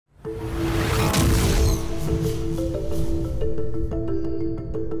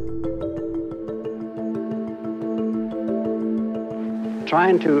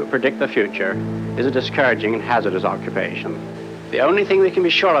Trying to predict the future is a discouraging and hazardous occupation. The only thing we can be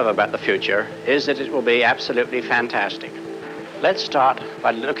sure of about the future is that it will be absolutely fantastic. Let's start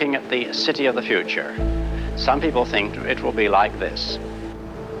by looking at the city of the future. Some people think it will be like this.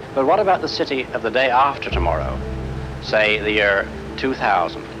 But what about the city of the day after tomorrow? Say the year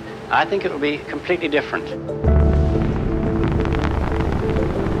 2000. I think it will be completely different.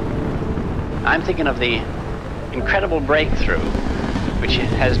 I'm thinking of the incredible breakthrough which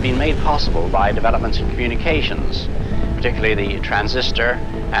has been made possible by developments in communications, particularly the transistor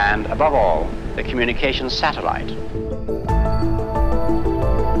and, above all, the communications satellite.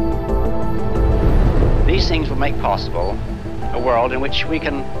 These things will make possible a world in which we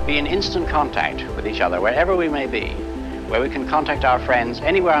can be in instant contact with each other, wherever we may be, where we can contact our friends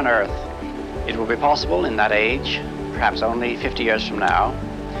anywhere on Earth. It will be possible in that age, perhaps only 50 years from now,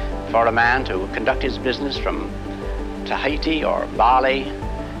 for a man to conduct his business from Tahiti or Bali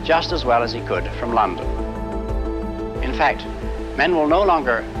just as well as he could from London. In fact, men will no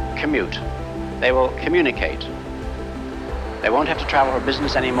longer commute, they will communicate. They won't have to travel for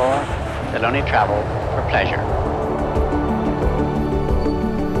business anymore, they'll only travel for pleasure.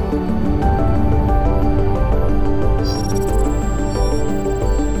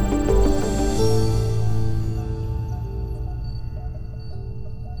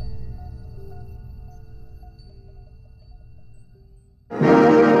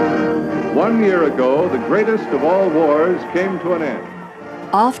 One year ago, the greatest of all wars came to an end.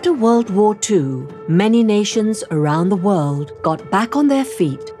 After World War II, many nations around the world got back on their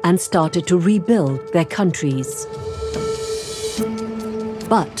feet and started to rebuild their countries.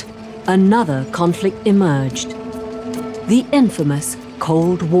 But another conflict emerged, the infamous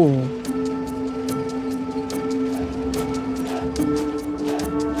Cold War.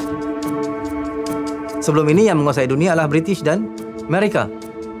 Sebelum ini yang menguasai dunia adalah British dan Amerika.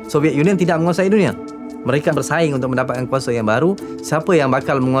 Soviet Union tidak menguasai dunia. Mereka bersaing untuk mendapatkan kuasa yang baru. Siapa yang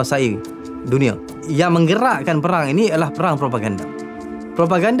bakal menguasai dunia? Yang menggerakkan perang ini adalah perang propaganda.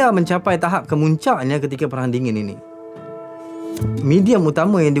 Propaganda mencapai tahap kemuncaknya ketika Perang Dingin ini. Medium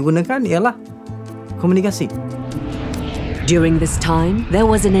utama yang digunakan ialah komunikasi. During this time, there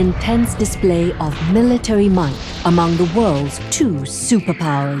was an intense display of military might among the world's two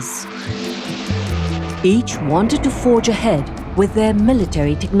superpowers. Each wanted to forge ahead with their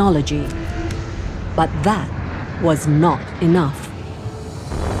military technology. But that was not enough.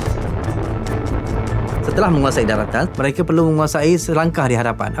 Setelah menguasai daratan, mereka perlu menguasai selangkah di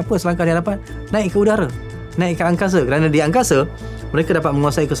hadapan. Apa selangkah di hadapan? Naik ke udara, naik ke angkasa. Kerana di angkasa, mereka dapat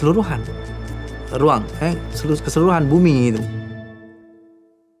menguasai keseluruhan ruang, keseluruhan bumi itu.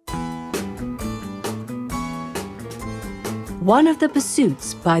 One of the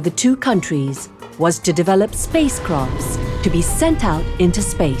pursuits by the two countries was to develop spacecrafts to be sent out into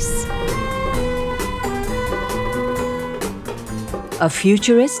space. A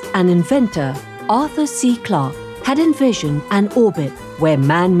futurist and inventor, Arthur C. Clarke, had envisioned an orbit where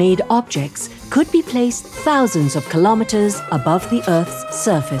man-made objects could be placed thousands of kilometers above the Earth's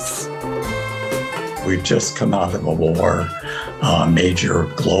surface. We've just come out of a war, a major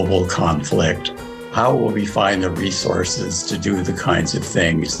global conflict. How will we find the resources to do the kinds of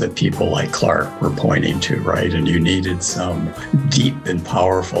things that people like Clarke were pointing to, right? And you needed some deep and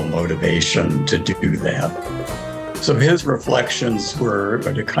powerful motivation to do that. So his reflections were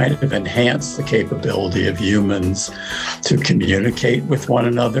to kind of enhance the capability of humans to communicate with one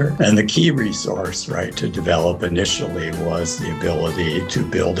another. And the key resource, right, to develop initially was the ability to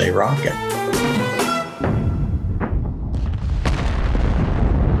build a rocket.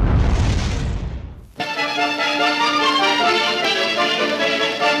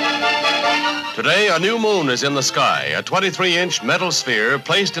 Today, a new moon is in the sky, a 23-inch metal sphere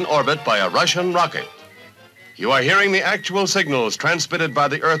placed in orbit by a Russian rocket. You are hearing the actual signals transmitted by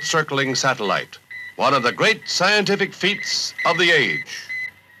the Earth-circling satellite, one of the great scientific feats of the age.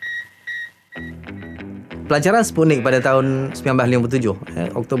 Pelajaran Sputnik pada tahun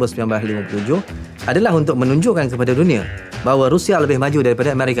 1957, Oktober 1957, adalah untuk menunjukkan kepada dunia bahawa Rusia lebih maju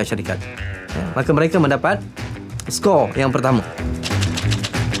daripada Amerika Syarikat. Maka mereka mendapat skor yang pertama.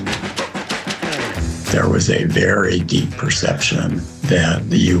 There was a very deep perception that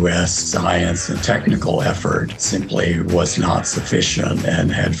the U.S. science and technical effort simply was not sufficient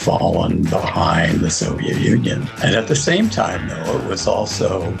and had fallen behind the Soviet Union. And at the same time, though, it was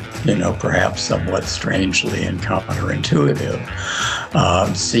also, perhaps somewhat strangely and counterintuitive,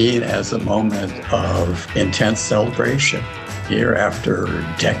 seen as a moment of intense celebration. Here, after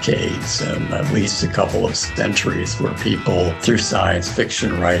decades and at least a couple of centuries where people through science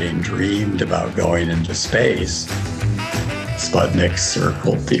fiction writing dreamed about going into space, Sputnik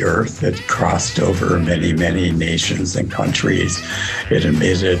circled the Earth. It crossed over many, many nations and countries. It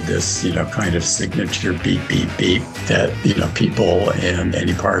emitted this, kind of signature beep, beep, beep that, people in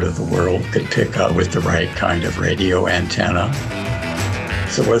any part of the world could pick up with the right kind of radio antenna.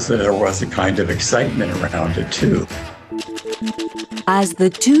 So there was a kind of excitement around it too. As the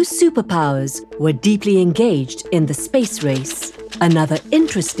two superpowers were deeply engaged in the space race, another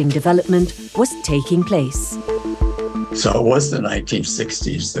interesting development was taking place. So it was the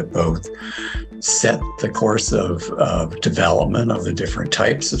 1960s that both set the course of development of the different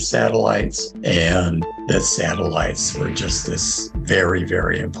types of satellites, and that satellites were just this very,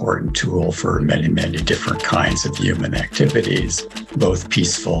 very important tool for many, many different kinds of human activities, both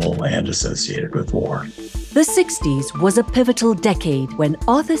peaceful and associated with war. The 60s was a pivotal decade when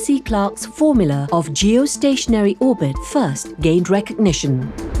Arthur C. Clarke's formula of geostationary orbit first gained recognition.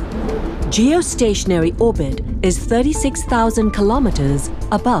 Geostationary orbit is 36,000 kilometers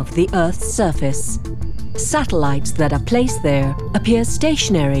above the Earth's surface. Satellites that are placed there appear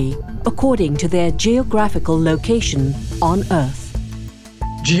stationary according to their geographical location on Earth.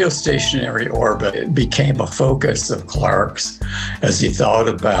 Geostationary orbit became a focus of Clarke's as he thought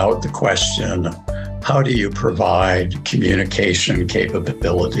about the question, how do you provide communication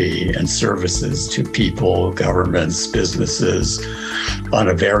capability and services to people, governments, businesses on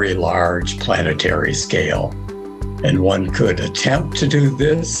a very large planetary scale? And one could attempt to do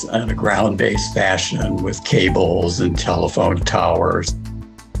this in a ground-based fashion with cables and telephone towers.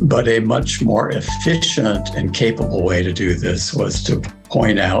 But a much more efficient and capable way to do this was to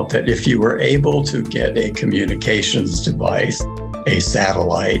point out that if you were able to get a communications device, a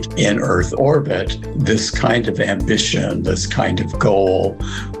satellite in Earth orbit, this kind of ambition, this kind of goal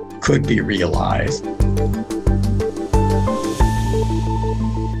could be realized.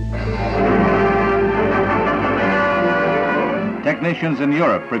 Technicians in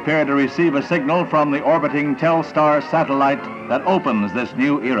Europe prepare to receive a signal from the orbiting Telstar satellite that opens this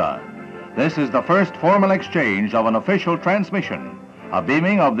new era. This is the first formal exchange of an official transmission, a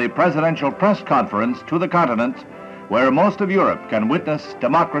beaming of the presidential press conference to the continent, where most of Europe can witness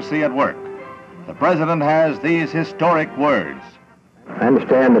democracy at work. The president has these historic words. I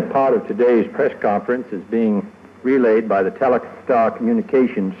understand that part of today's press conference is being relayed by the Telstar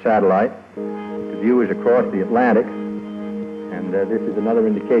communications satellite to viewers across the Atlantic, and this is another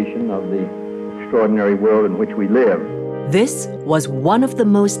indication of the extraordinary world in which we live. This was one of the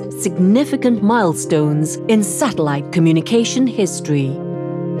most significant milestones in satellite communication history.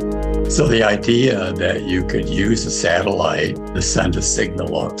 So the idea that you could use a satellite to send a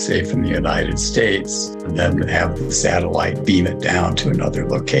signal up, say from the United States, and then have the satellite beam it down to another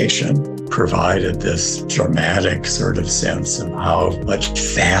location, provided this dramatic sort of sense of how much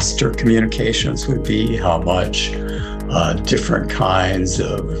faster communications would be, how much different kinds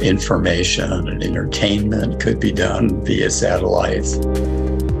of information and entertainment could be done via satellites.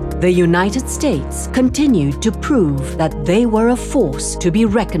 The United States continued to prove that they were a force to be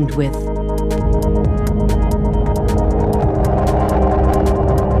reckoned with.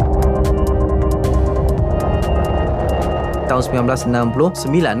 Tahun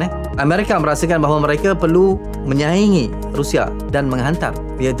 1969, Amerika merasakan bahawa mereka perlu menyaingi Rusia dan menghantar,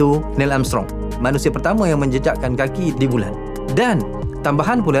 iaitu Neil Armstrong, manusia pertama yang menjejakkan kaki di bulan. Dan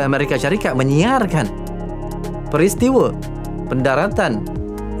tambahan pula Amerika Syarikat menyiarkan peristiwa pendaratan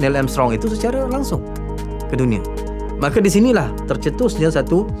Neil Armstrong itu secara langsung ke dunia. Maka di sinilah tercetusnya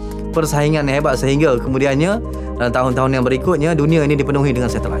satu persaingan yang hebat sehingga kemudiannya dalam tahun-tahun yang berikutnya dunia ini dipenuhi dengan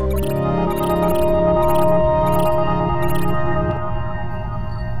satelit.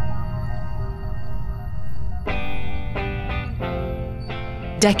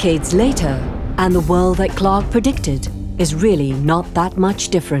 Decades later, and the world that Clarke predicted is really not that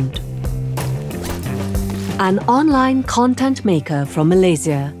much different. An online content maker from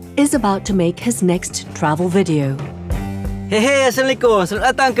Malaysia is about to make his next travel video. Hey, Assalamualaikum.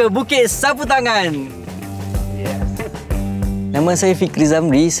 Selamat datang ke Bukit Sapu Tangan. Nama saya Fikri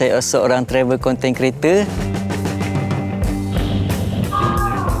Zamri. Saya seorang travel content creator.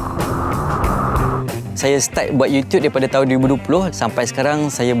 Saya start buat YouTube daripada tahun 2020. Sampai sekarang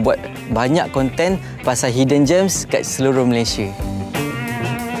saya buat banyak konten pasal hidden gems kat seluruh Malaysia.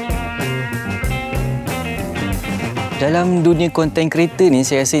 Dalam dunia content creator ni,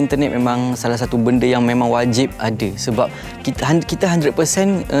 saya rasa internet memang salah satu benda yang memang wajib ada. Sebab kita 100%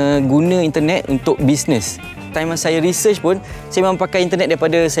 guna internet untuk bisnes. Time saya research pun, saya memang pakai internet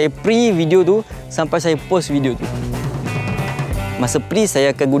daripada saya pre-video tu sampai saya post video tu. Masa pre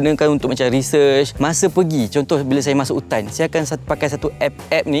saya akan gunakan untuk macam research. Masa pergi, contoh bila saya masuk hutan, saya akan pakai satu app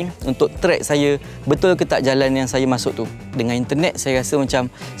ni untuk track saya betul ke tak jalan yang saya masuk tu. Dengan internet saya rasa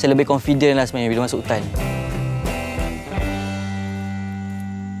macam saya lebih confident lah sebenarnya bila masuk hutan.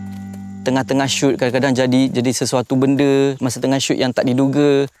 Tengah-tengah shoot kadang-kadang jadi sesuatu benda masa tengah shoot yang tak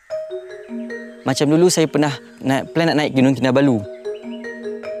diduga. Macam dulu saya pernah plan nak naik Gunung Kinabalu.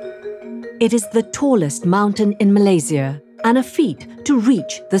 It is the tallest mountain in Malaysia and a feat to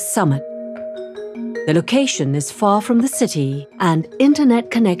reach the summit. The location is far from the city and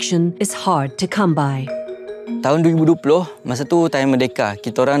internet connection is hard to come by. Tahun 2020, masa tu time Merdeka,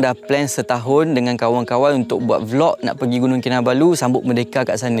 kita orang dah plan setahun dengan kawan-kawan untuk buat vlog nak pergi Gunung Kinabalu sambut Merdeka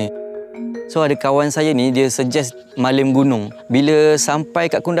kat sana. So ada kawan saya ni, dia suggest malam gunung. Bila sampai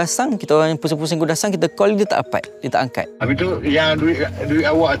kat Kundasang, kita orang pusing-pusing Kundasang, kita call dia tak dapat, dia tak angkat. Habis tu yang duit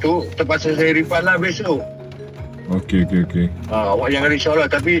awak tu terpaksa saya refund lah besok. Okey. Awak jangan risau lah.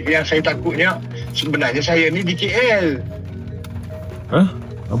 Tapi yang saya takutnya, sebenarnya saya ni di KL. Hah?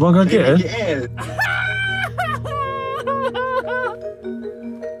 Abang kat KL? Di KL.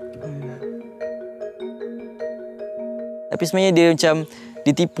 Tapi sebenarnya dia macam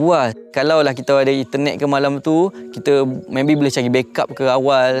ditipu lah. Kalau lah kita ada internet ke malam tu, kita maybe boleh cari backup ke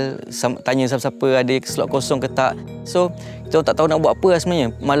awal, tanya siapa-siapa ada slot kosong ke tak. So, kita orang tak tahu nak buat apa lah sebenarnya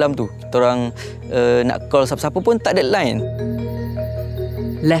malam tu. Kita orang nak call siapa-siapa pun tak ada line.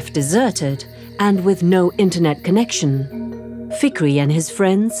 Left deserted and with no internet connection, Fikri and his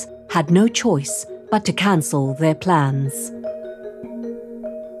friends had no choice but to cancel their plans.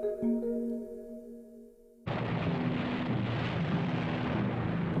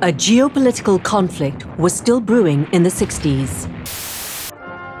 A geopolitical conflict was still brewing in the 60s.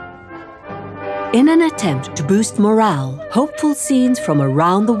 In an attempt to boost morale, hopeful scenes from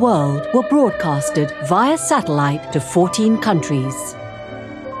around the world were broadcasted via satellite to 14 countries.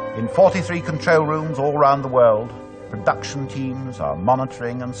 In 43 control rooms all around the world, production teams are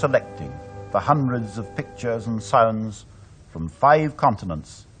monitoring and selecting the hundreds of pictures and sounds from 5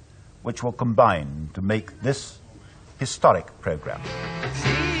 continents, which will combine to make this historic program.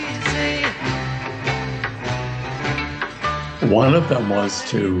 One of them was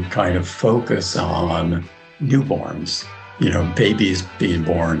to kind of focus on newborns, babies being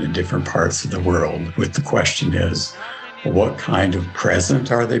born in different parts of the world. With the question is, what kind of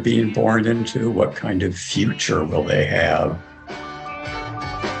present are they being born into? What kind of future will they have?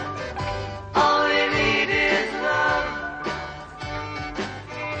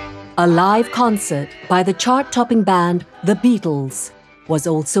 A live concert by the chart-topping band The Beatles was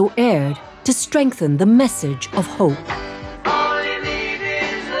also aired to strengthen the message of hope.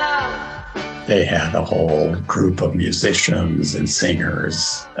 They had a whole group of musicians and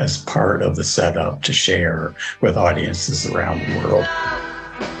singers as part of the setup to share with audiences around the world.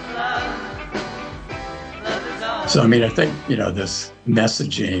 So, I think, this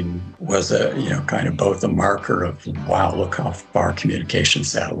messaging was kind of both a marker of, wow, look how far communication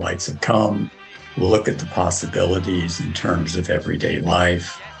satellites have come. Look at the possibilities in terms of everyday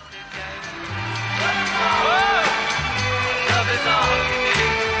life.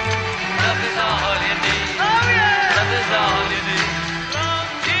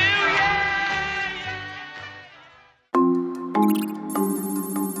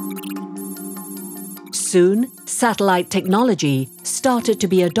 Soon, satellite technology started to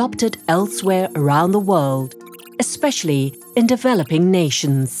be adopted elsewhere around the world, especially in developing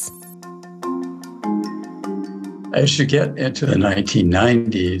nations. As you get into the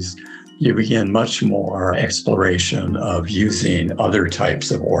 1990s, you begin much more exploration of using other types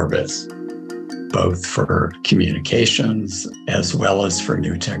of orbits, both for communications as well as for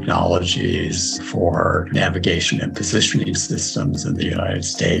new technologies for navigation and positioning systems in the United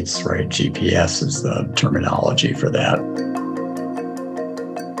States, right? GPS is the terminology for that.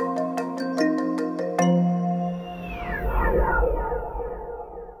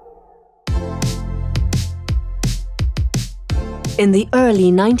 In the early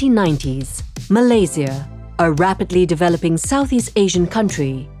 1990s, Malaysia, a rapidly developing Southeast Asian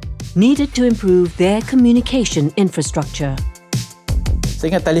country, needed to improve their communication infrastructure.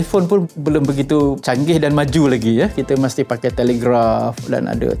 Saya ingat telefon pun belum begitu canggih dan maju lagi ya. Kita mesti pakai telegraf dan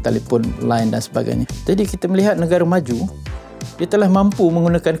ada telefon line dan sebagainya. Jadi kita melihat negara maju, dia telah mampu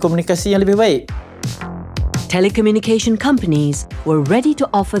menggunakan komunikasi yang lebih baik. Telecommunication companies were ready to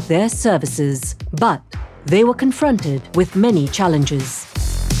offer their services, but they were confronted with many challenges.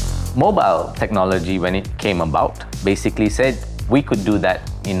 Mobile technology, when it came about, basically said we could do that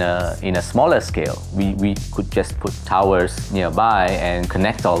in a smaller scale. We could just put towers nearby and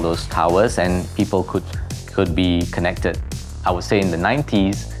connect all those towers, and people could be connected I would say in the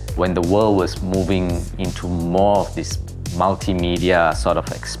 90s, when the world was moving into more of this multimedia sort of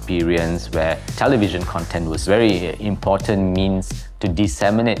experience where television content was very important means to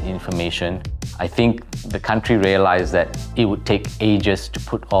disseminate information, I think the country realized that it would take ages to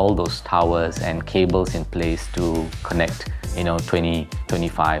put all those towers and cables in place to connect, 20,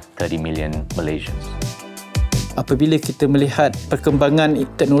 25, 30 million Malaysians. Apabila kita melihat perkembangan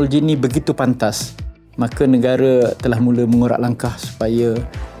teknologi ini begitu pantas, maka negara telah mula mengorak langkah supaya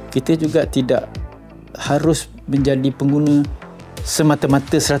kita juga tidak harus menjadi pengguna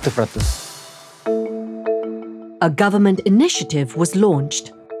semata-mata 100%. A government initiative was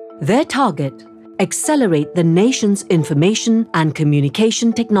launched. Their target: accelerate the nation's information and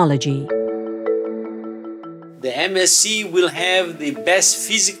communication technology. The MSC will have the best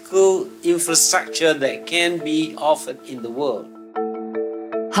physical infrastructure that can be offered in the world.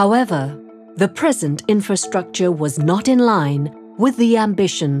 However, the present infrastructure was not in line with the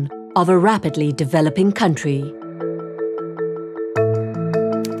ambition of a rapidly developing country.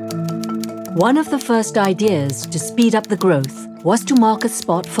 One of the first ideas to speed up the growth was to mark a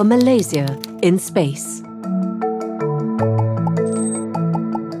spot for Malaysia in space.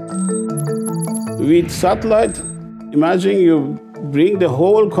 With satellite, imagine you bring the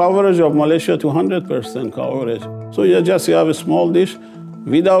whole coverage of Malaysia to 100% coverage. So you have a small dish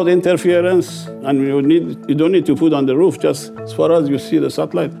without interference, and you don't need to put on the roof, just as far as you see the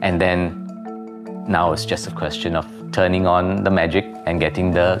satellite. And then now it's just a question of turning on the magic and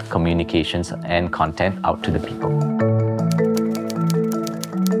getting the communications and content out to the people.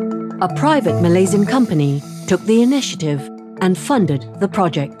 A private Malaysian company took the initiative and funded the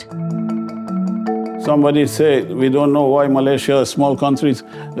project. Somebody said, we don't know why Malaysia, small countries,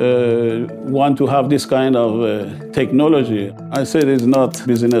 want to have this kind of technology. I said it's not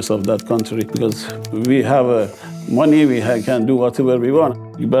business of that country, because we have money, we can do whatever we want.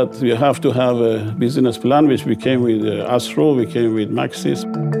 But we have to have a business plan, which we came with Astro, we came with Maxis.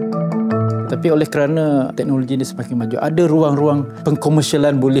 Tapi oleh kerana teknologi ini semakin maju, ada ruang-ruang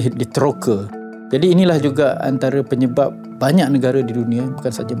pengkomersialan boleh diteroka. Jadi inilah juga antara penyebab banyak negara di dunia,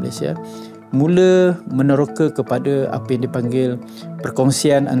 bukan sahaja Malaysia, mula meneroka kepada apa yang dipanggil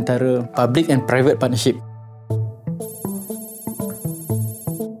perkongsian antara public and private partnership.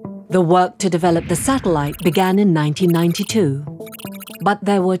 The work to develop the satellite began in 1992, but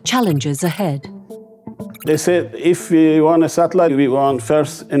there were challenges ahead. They said if we want a satellite, we want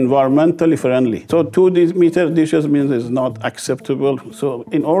first environmentally friendly. So 2-meter dishes means it's not acceptable. So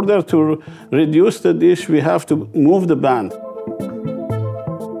in order to reduce the dish, we have to move the band.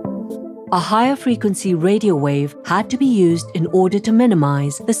 A higher frequency radio wave had to be used in order to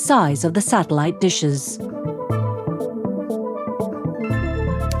minimize the size of the satellite dishes.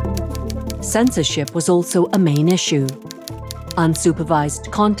 Censorship was also a main issue. Unsupervised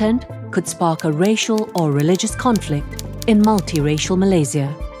content could spark a racial or religious conflict in multiracial Malaysia.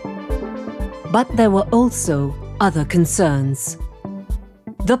 But there were also other concerns.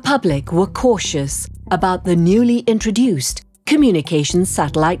 The public were cautious about the newly introduced communications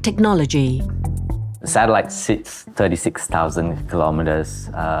satellite technology. The satellite sits 36,000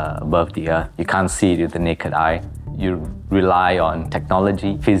 kilometers above the Earth. You can't see it with the naked eye. You rely on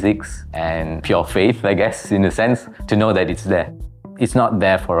technology, physics, and pure faith, I guess, in a sense, to know that it's there. It's not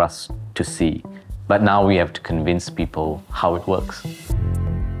there for us to see, but now we have to convince people how it works.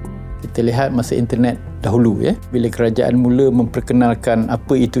 Kita lihat masa internet dahulu, bila kerajaan mula memperkenalkan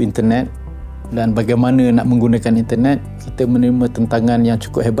apa itu internet dan bagaimana nak menggunakan internet, kita menerima tentangan yang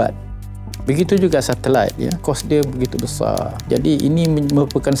cukup hebat. Begitu juga satelit, kos dia begitu besar. Jadi ini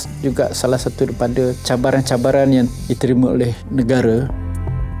merupakan juga salah satu daripada cabaran-cabaran yang diterima oleh negara.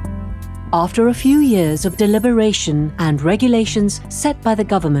 After a few years of deliberation and regulations set by the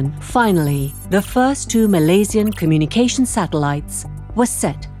government, finally, the first 2 Malaysian communication satellites were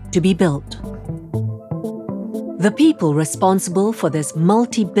set to be built. The people responsible for this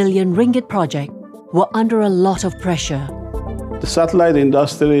multi-billion ringgit project were under a lot of pressure. The satellite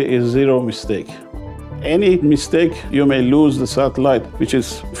industry is zero mistake. Any mistake, you may lose the satellite, which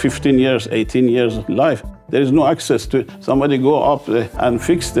is 15 years, 18 years of life. There is no access to it. Somebody go up and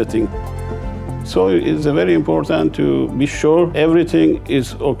fix the thing. So it's very important to be sure everything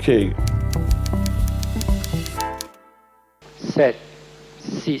is okay. 7,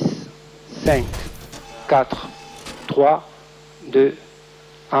 6, 5, 4, 3, 2,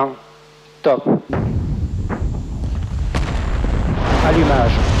 1, top.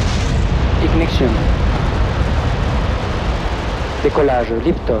 Allumage. Ignition. Décollage.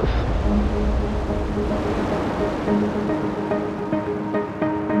 Lift-off.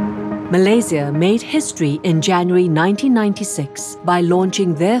 Malaysia made history in January 1996 by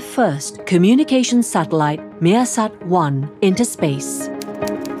launching their first communication satellite, MEASAT-1, into space.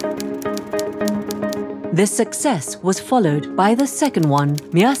 This success was followed by the second one,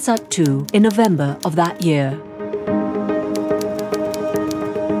 MEASAT-2, in November of that year.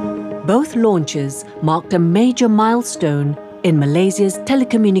 Both launches marked a major milestone in Malaysia's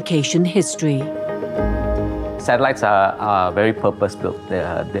telecommunication history. Satellites are very purpose-built.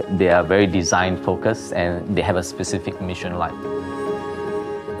 They are very design-focused and they have a specific mission line.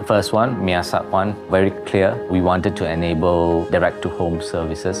 The first one, MEASAT-1, very clear. We wanted to enable direct-to-home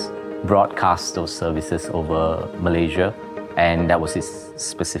services, broadcast those services over Malaysia, and that was its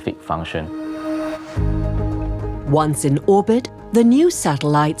specific function. Once in orbit, the new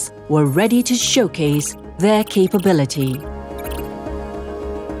satellites were ready to showcase their capability.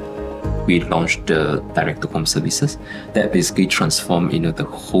 We launched the direct-to-home services that basically transformed, the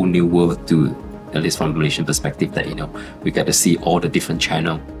whole new world to, at least from a Malaysian perspective, that, we get to see all the different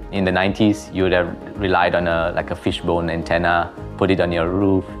channels. In the 90s, you would have relied on a fishbone antenna, put it on your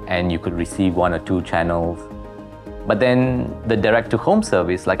roof, and you could receive 1 or 2 channels. But then the direct-to-home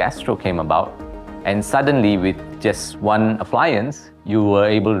service, like Astro, came about, and suddenly with just one appliance, you were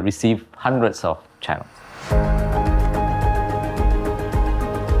able to receive hundreds of channels.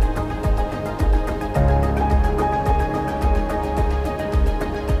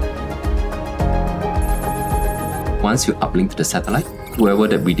 Once you uplink to the satellite, whoever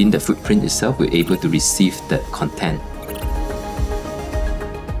that within the footprint itself will able to receive that content.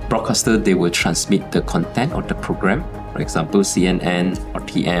 Broadcaster, they will transmit the content of the program, for example, CNN or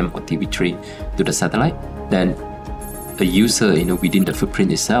TM or TV3 to the satellite. Then a user, within the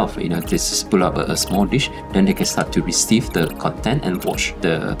footprint itself, they just pull up a small dish, then they can start to receive the content and watch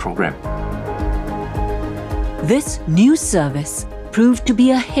the program. This new service proved to be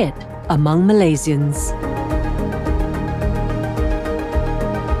a hit among Malaysians.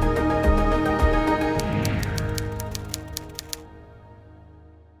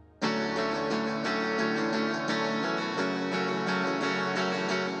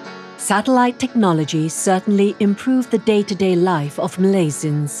 Satellite technology certainly improved the day-to-day life of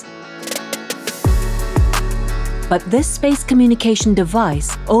Malaysians. But this space communication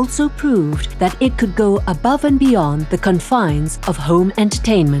device also proved that it could go above and beyond the confines of home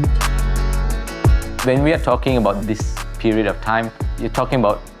entertainment. When we are talking about this period of time, you're talking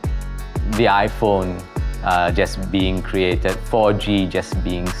about the iPhone just being created, 4G just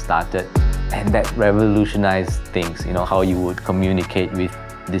being started, and that revolutionized things, how you would communicate with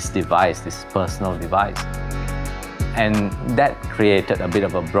this device, this personal device. And that created a bit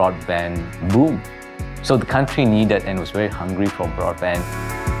of a broadband boom. So the country needed and was very hungry for broadband.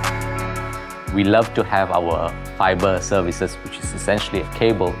 We love to have our fiber services, which is essentially a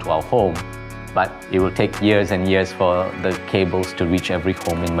cable to our home, but it will take years and years for the cables to reach every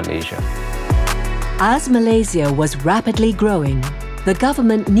home in Malaysia. As Malaysia was rapidly growing, the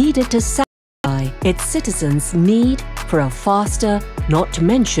government needed to satisfy its citizens' need for a faster, not to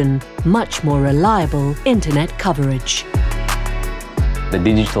mention much more reliable internet coverage. The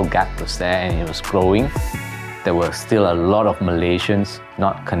digital gap was there and it was growing. There were still a lot of Malaysians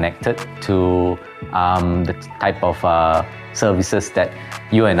not connected to the type of services that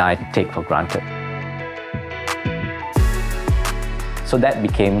you and I take for granted. So that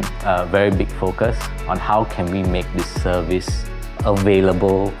became a very big focus on how can we make this service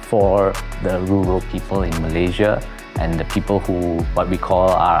available for the rural people in Malaysia and the people who, what we call,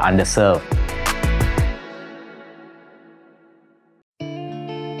 are underserved.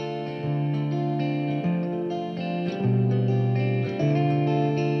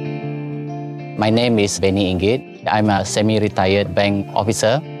 My name is Benny Inggit. I'm a semi-retired bank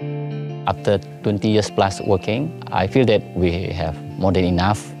officer. After 20 years plus working, I feel that we have more than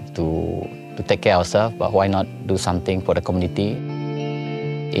enough to take care of ourselves, but why not do something for the community?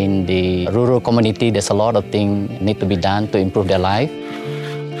 In the rural community, there's a lot of things need to be done to improve their life.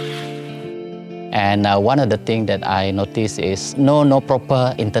 And one of the things that I noticed is no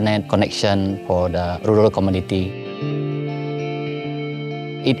proper internet connection for the rural community.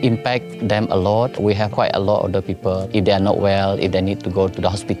 It impacts them a lot. We have quite a lot of the people, if they are not well, if they need to go to the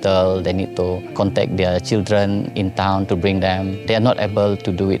hospital, they need to contact their children in town to bring them. They are not able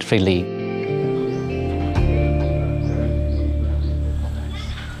to do it freely.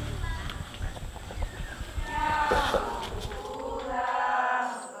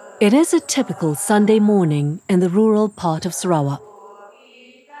 It is a typical Sunday morning in the rural part of Sarawak.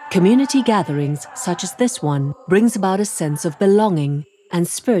 Community gatherings such as this one brings about a sense of belonging and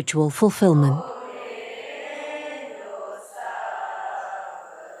spiritual fulfillment.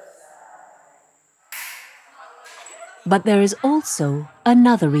 But there is also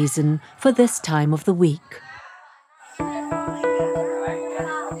another reason for this time of the week.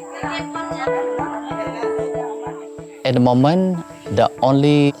 At the moment, the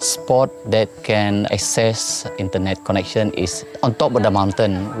only spot that can access internet connection is on top of the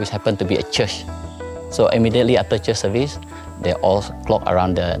mountain, which happen to be a church. So immediately after church service, they all flock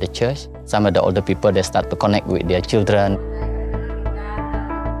around the church. Some of the older people, they start to connect with their children.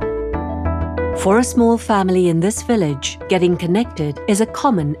 For a small family in this village, getting connected is a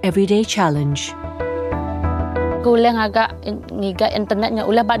common everyday challenge. Ulah ngiga internetnya,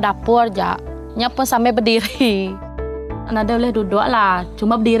 ulah bak dapur aja. Nya pun sampai berdiri. Nada ulah duduk lah.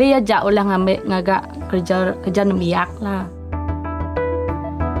 Cuma berdiri aja ulah ngagak kerja nemiak lah.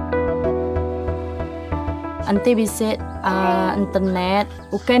 Ante bisa internet,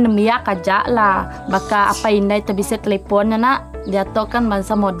 ukai nemiak aja lah. Baka apa ini bisa teleponnya nak. Dia tu kan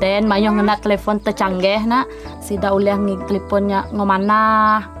bangsa modern, mayong nak telefon tercanggih nak. Sida ulah ngi teleponnya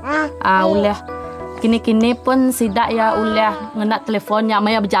ngomana. Ulah kini-kini pun sida ya ulah ngenak teleponnya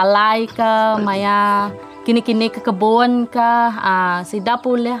maya berjalai ke, maya kini-kini ke kebun ke. Sida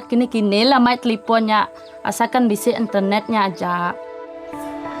pun ulah kini-kini lah maya teleponnya. Asalkan bisa internetnya aja.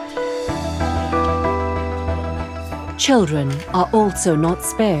 Children are also not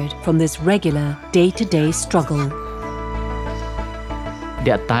spared from this regular day-to-day struggle.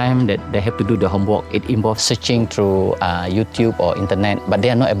 There are times that they have to do the homework. It involves searching through YouTube or internet, but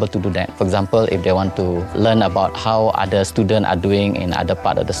they are not able to do that. For example, if they want to learn about how other students are doing in other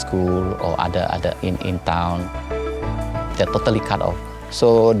part of the school or other in town, they're totally cut off.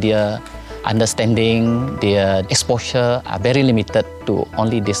 So their understanding, their exposure are very limited to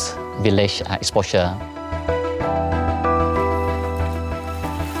only this village exposure.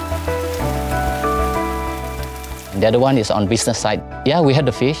 The other one is on business side. Yeah, we have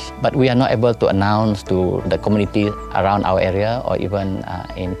the fish, but we are not able to announce to the community around our area or even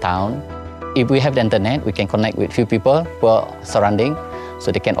in town. If we have the internet, we can connect with few people who are surrounding,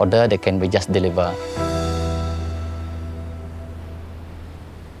 so they can order, they can just deliver.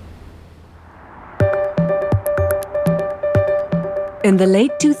 In the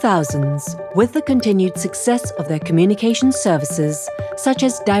late 2000s, with the continued success of their communication services, such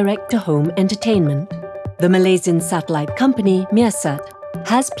as direct-to-home entertainment, the Malaysian satellite company MEASAT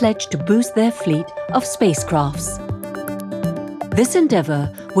has pledged to boost their fleet of spacecrafts. This endeavour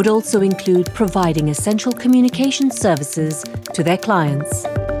would also include providing essential communication services to their clients.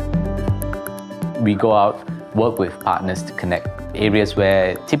 We go out, work with partners to connect areas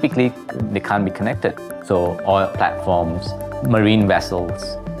where typically they can't be connected. So oil platforms, marine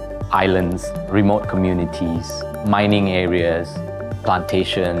vessels, islands, remote communities, mining areas,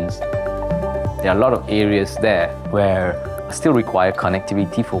 plantations. There are a lot of areas there where still require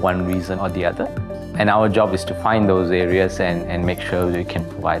connectivity for one reason or the other. And our job is to find those areas and make sure we can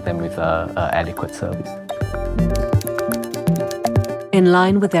provide them with an adequate service. In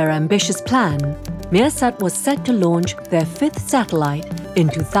line with their ambitious plan, MEASAT was set to launch their 5th satellite in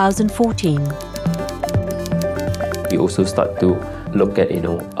 2014. We also start to look at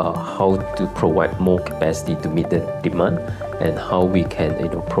how to provide more capacity to meet the demand and how we can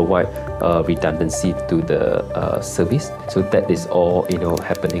provide redundancy to the service. So that is all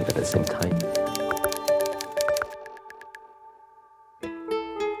happening at the same time.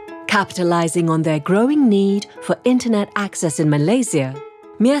 Capitalizing on their growing need for internet access in Malaysia,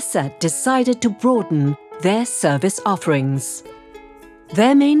 MEASAT decided to broaden their service offerings.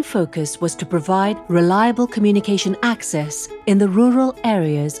 Their main focus was to provide reliable communication access in the rural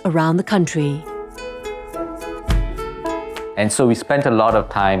areas around the country. And so we spent a lot of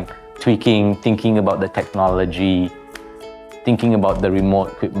time tweaking, thinking about the technology, thinking about the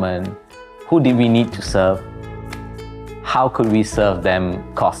remote equipment. Who did we need to serve? How could we serve them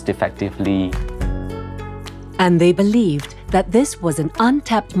cost effectively? And they believed that this was an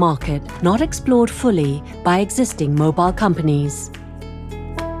untapped market not explored fully by existing mobile companies.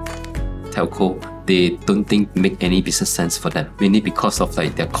 Telco, they don't think make any business sense for them, mainly because of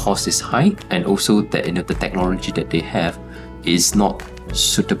their cost is high, and also that the technology that they have is not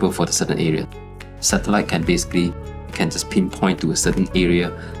suitable for the certain area. Satellite can just pinpoint to a certain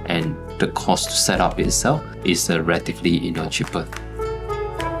area, and the cost to set up itself is relatively cheaper.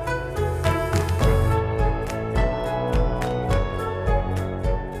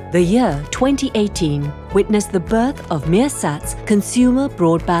 The year 2018 witnessed the birth of MEASAT's consumer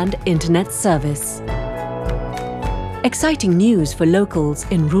broadband internet service. Exciting news for locals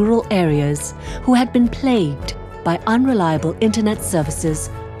in rural areas who had been plagued by unreliable internet services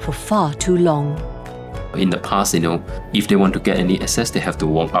for far too long. In the past, if they want to get any access, they have to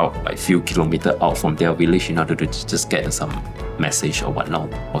walk out like few kilometers out from their village in order to just get some message or whatnot.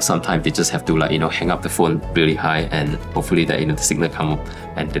 Or sometimes they just have to hang up the phone really high and hopefully that the signal come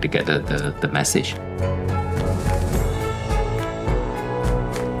and they get the message.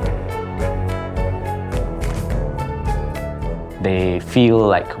 They feel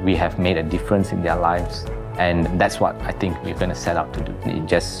like we have made a difference in their lives, and that's what I think we're going to set out to do. It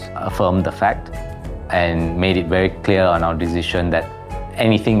just affirmed the fact and made it very clear on our decision that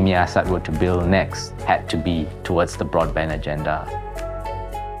anything MEASAT were to build next had to be towards the broadband agenda,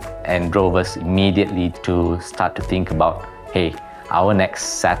 and drove us immediately to start to think about, hey, our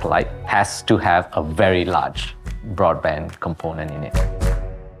next satellite has to have a very large broadband component in it.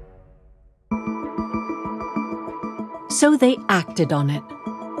 So they acted on it.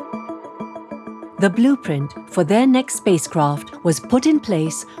 The blueprint for their next spacecraft was put in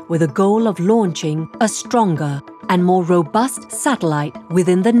place with a goal of launching a stronger and more robust satellite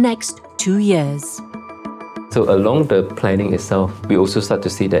within the next 2 years. So along the planning itself, we also start to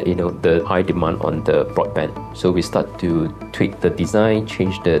see that the high demand on the broadband. So we start to tweak the design,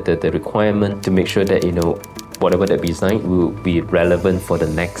 change the requirement to make sure that whatever that we design will be relevant for the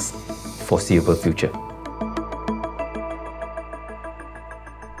next foreseeable future.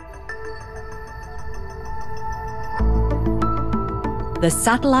 The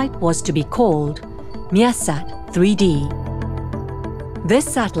satellite was to be called MEASAT 3D. This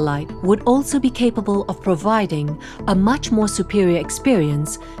satellite would also be capable of providing a much more superior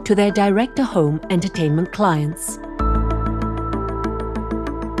experience to their direct-to-home entertainment clients.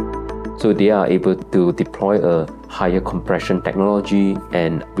 So they are able to deploy a higher compression technology,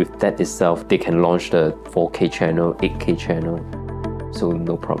 and with that itself, they can launch the 4K channel, 8K channel. So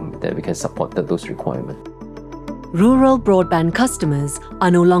no problem that we can support those requirements. Rural broadband customers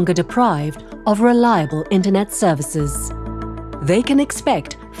are no longer deprived of reliable internet services. They can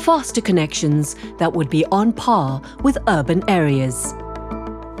expect faster connections that would be on par with urban areas.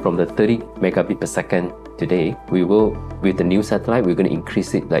 From the 30 megabit per second today, with the new satellite, we're going to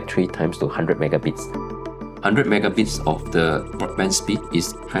increase it like 3 times to 100 megabits. 100 megabits of the broadband speed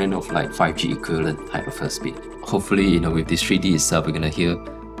is kind of like 5G equivalent type of a speed. Hopefully, with this 3D itself, we're going to hear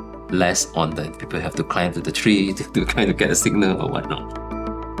less on that people have to climb to the tree to kind of get a signal or whatnot.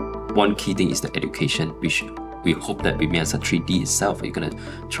 One key thing is the education, which we hope that with MEASAT 3D itself, is going to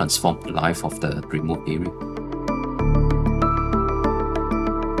transform the life of the remote area.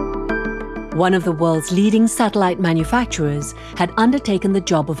 One of the world's leading satellite manufacturers had undertaken the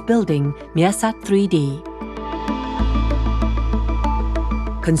job of building MEASAT 3D.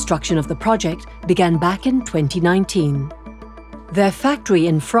 Construction of the project began back in 2019. Their factory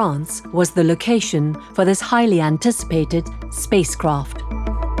in France was the location for this highly anticipated spacecraft.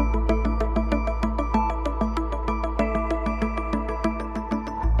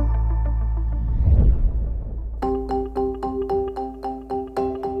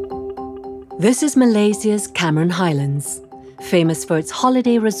 This is Malaysia's Cameron Highlands, famous for its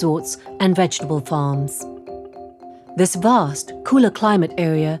holiday resorts and vegetable farms. This vast, cooler climate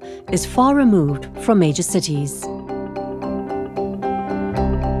area is far removed from major cities.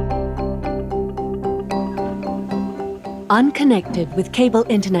 Unconnected with cable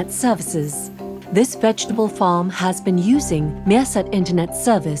internet services, this vegetable farm has been using MEASAT internet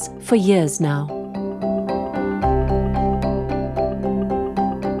service for years now.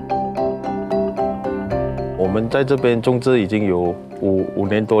 We 我们在这边种植已经有5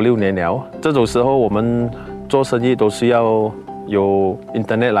年多6年了。这种时候我们做生意都需要有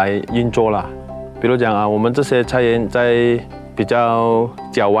Internet 来运作啦。比如讲啊，我们这些菜园在比较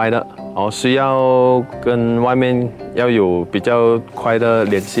郊外的。 需要跟外面要有比较快的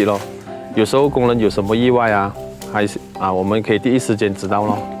联系咯。有时候工人有什么意外啊，还是我们可以第一时间知道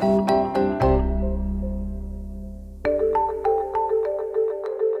咯。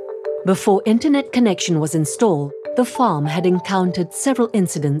Before internet connection was installed, the farm had encountered several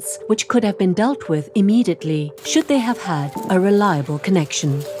incidents which could have been dealt with immediately should they have had a reliable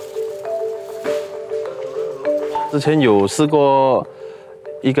connection. 之前有试过。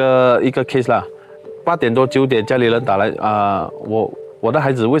 一个 case 啦，8点多9点家里人打来我的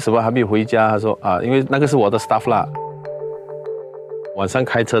孩子为什么还没有回家？他说因为那个是我的 staff 啦。晚上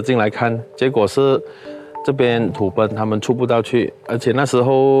开车进来看，结果是这边土崩，他们出不到去，而且那时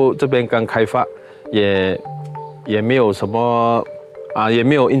候这边刚开发，也没有什么也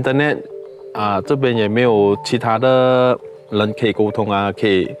没有 internet 这边也没有其他的人可以沟通可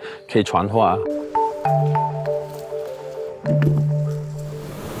以传话。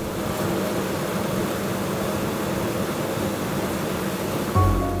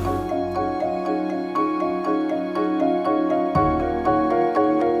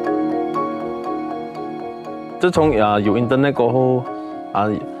自从有 Internet 过后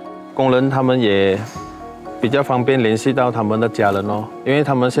工人他们也比较方便联系到他们的家人哦，因为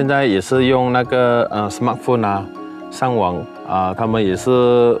他们现在也是用那个smartphone 上网他们也是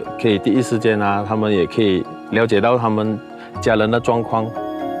可以第一时间他们也可以了解到他们家人的状况。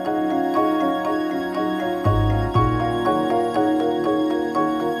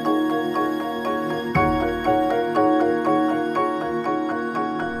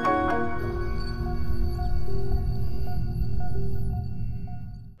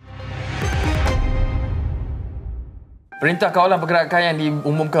Perintah kawalan pergerakan yang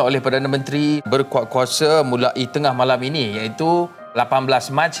diumumkan oleh Perdana Menteri berkuat kuasa mulai tengah malam ini iaitu 18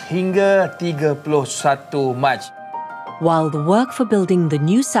 Mac hingga 31 Mac. While the work for building the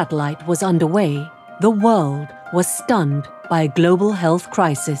new satellite was underway, the world was stunned by a global health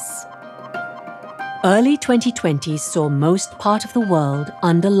crisis. Early 2020 saw most part of the world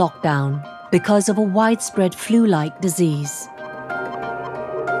under lockdown because of a widespread flu-like disease.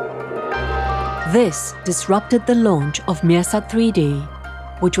 This disrupted the launch of MEASAT 3D,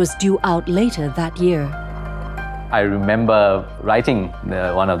 which was due out later that year. I remember writing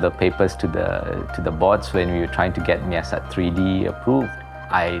one of the papers to the boards when we were trying to get MEASAT 3D approved.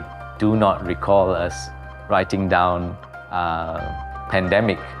 I do not recall us writing down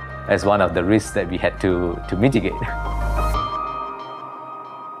pandemic as one of the risks that we had to mitigate.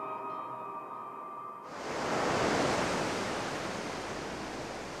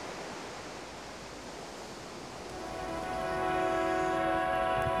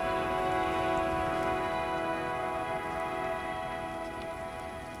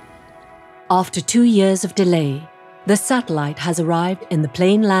 After 2 years of delay, the satellite has arrived in the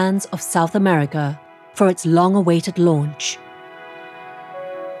plain lands of South America for its long-awaited launch.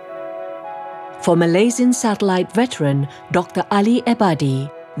 For Malaysian satellite veteran Dr. Ali Ebadi,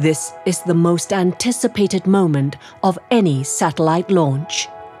 this is the most anticipated moment of any satellite launch.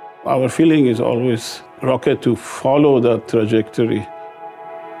 Our feeling is always rocket to follow that trajectory.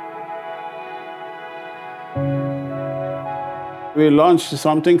 We launched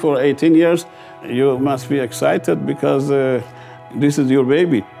something for 18 years. You must be excited because this is your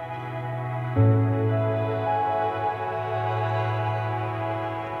baby.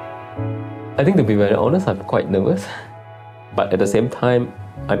 I think to be very honest, I'm quite nervous. But at the same time,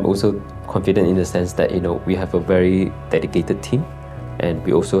 I'm also confident in the sense that, we have a very dedicated team and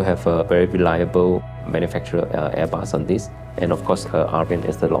we also have a very reliable manufacturer, Airbus, on this. And of course, Arvind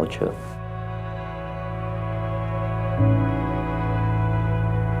is the launcher.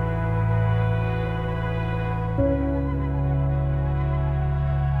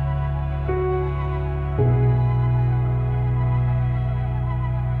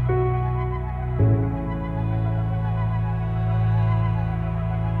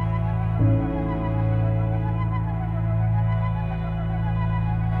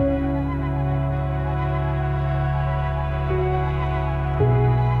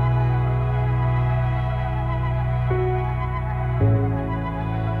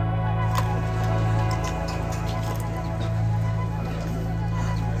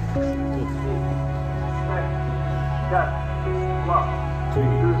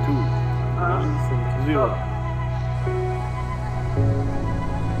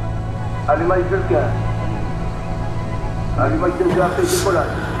 Allumage quelqu'un. Allumage quelqu'un fait décollage.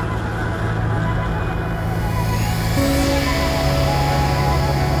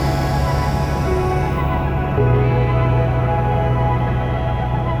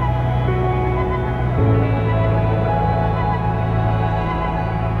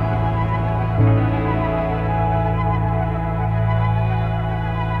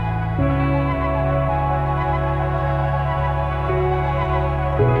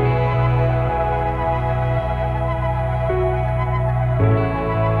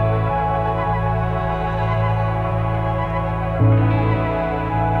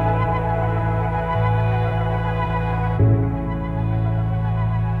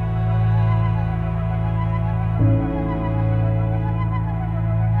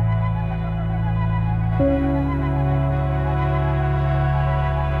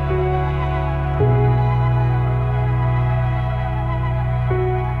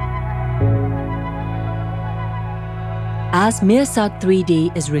 As MEASAT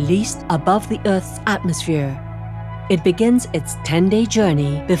 3D is released above the Earth's atmosphere, it begins its 10-day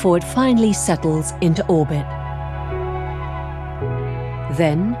journey before it finally settles into orbit.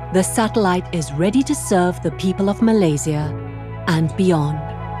 Then, the satellite is ready to serve the people of Malaysia and beyond.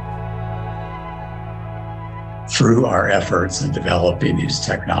 through our efforts in developing these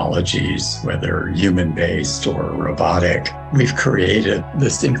technologies, whether human-based or robotic, we've created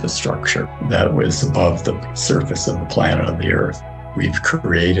this infrastructure that was above the surface of the planet of the Earth. We've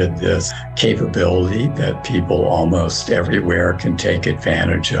created this capability that people almost everywhere can take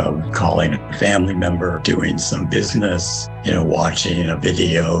advantage of, calling a family member, doing some business, watching a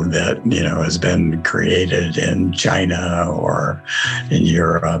video that, has been created in China or in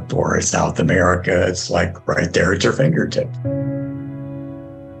Europe or South America. It's like right there at your fingertip.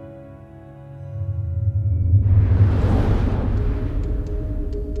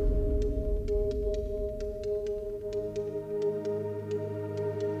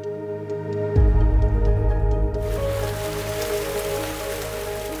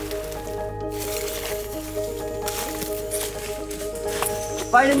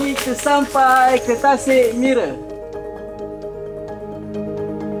 Finally, kita sampai ke Tasik Mira.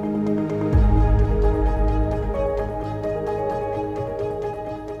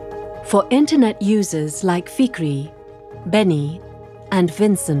 For internet users like Fikri, Benny, and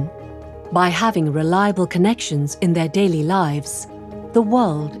Vincent, by having reliable connections in their daily lives, the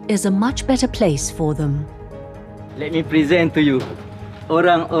world is a much better place for them. Let me present to you,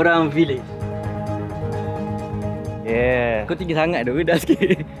 orang-orang village. Yeah. Kau tinggi sangat tu, dah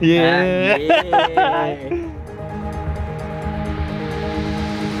sikit. Yeah.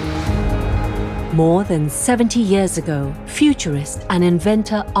 More than 70 years ago, futurist and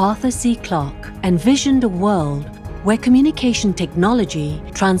inventor Arthur C. Clarke envisioned a world where communication technology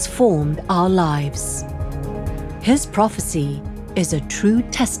transformed our lives. His prophecy is a true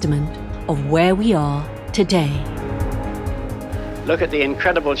testament of where we are today. Look at the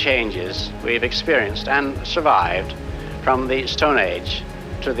incredible changes we've experienced and survived from the Stone Age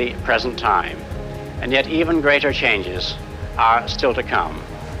to the present time. And yet even greater changes are still to come.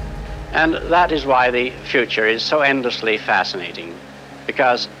 And that is why the future is so endlessly fascinating,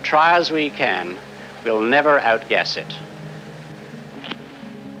 because try as we can, we'll never outguess it.